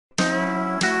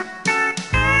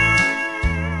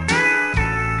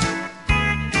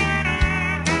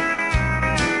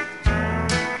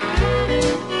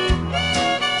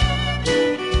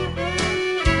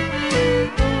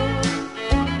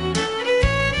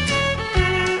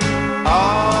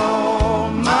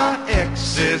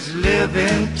live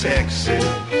in Texas.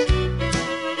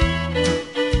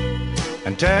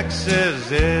 And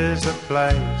Texas is a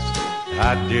place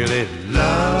I'd dearly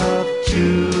love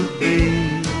to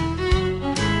be.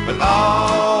 But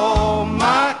all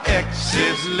my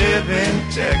exes live in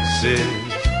Texas,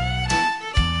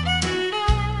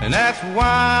 and that's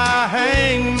why I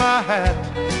hang my hat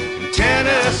in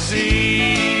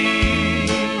Tennessee.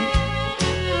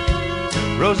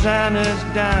 Rosanna's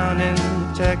down in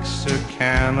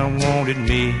Texarkana wanted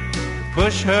me to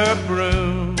push her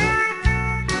broom.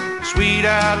 Sweet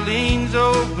Eileen's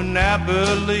over in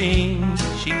Abilene,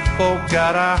 she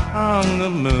forgot I hung the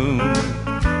moon.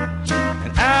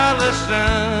 And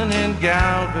Allison in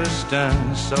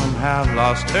Galveston somehow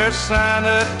lost her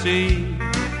sanity.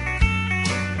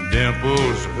 And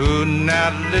Dimples, who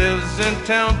now lives in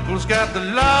Temple's, got the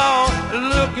law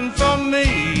looking for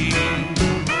me.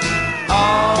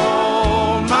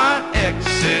 All my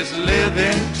exes live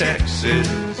in Texas,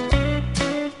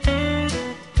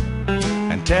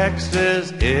 and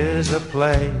Texas is a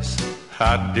place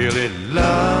I'd dearly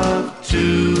love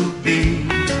to be.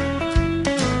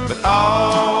 But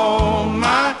all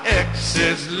my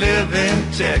exes live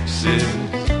in Texas,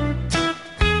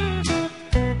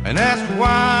 and that's why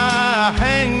I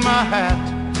hang my hat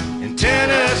in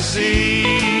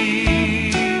Tennessee.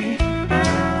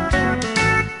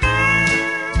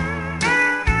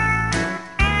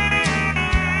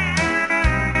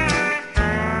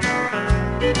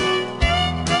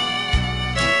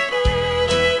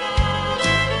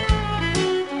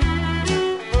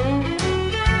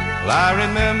 I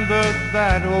remember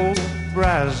that old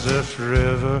Brazos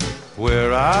River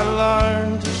where I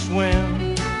learned to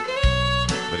swim,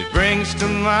 but it brings to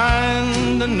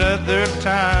mind another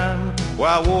time where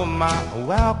I wore my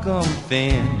welcome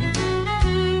thin.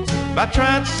 By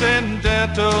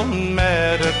transcendental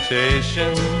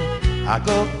meditation, I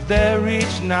go there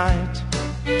each night,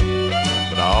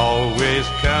 but I always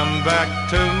come back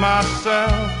to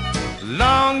myself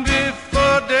long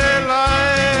before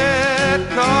daylight.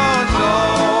 'Cause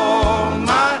all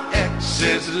my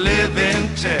exes live in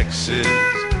Texas,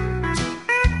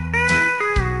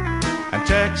 and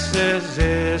Texas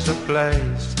is a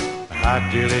place I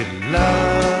dearly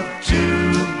love to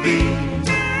be.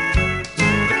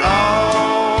 But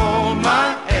all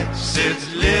my exes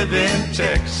live in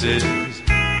Texas,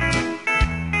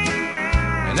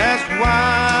 and that's why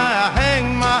I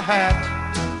hang my hat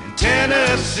in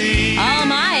Tennessee. All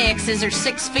my exes are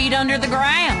 6 feet under the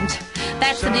ground.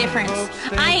 That's the difference.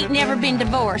 I ain't never been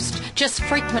divorced, just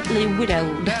frequently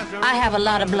widowed. I have a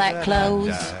lot of black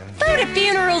clothes. Food at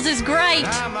funerals is great,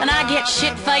 and I get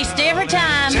shit-faced every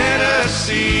time.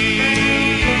 Tennessee.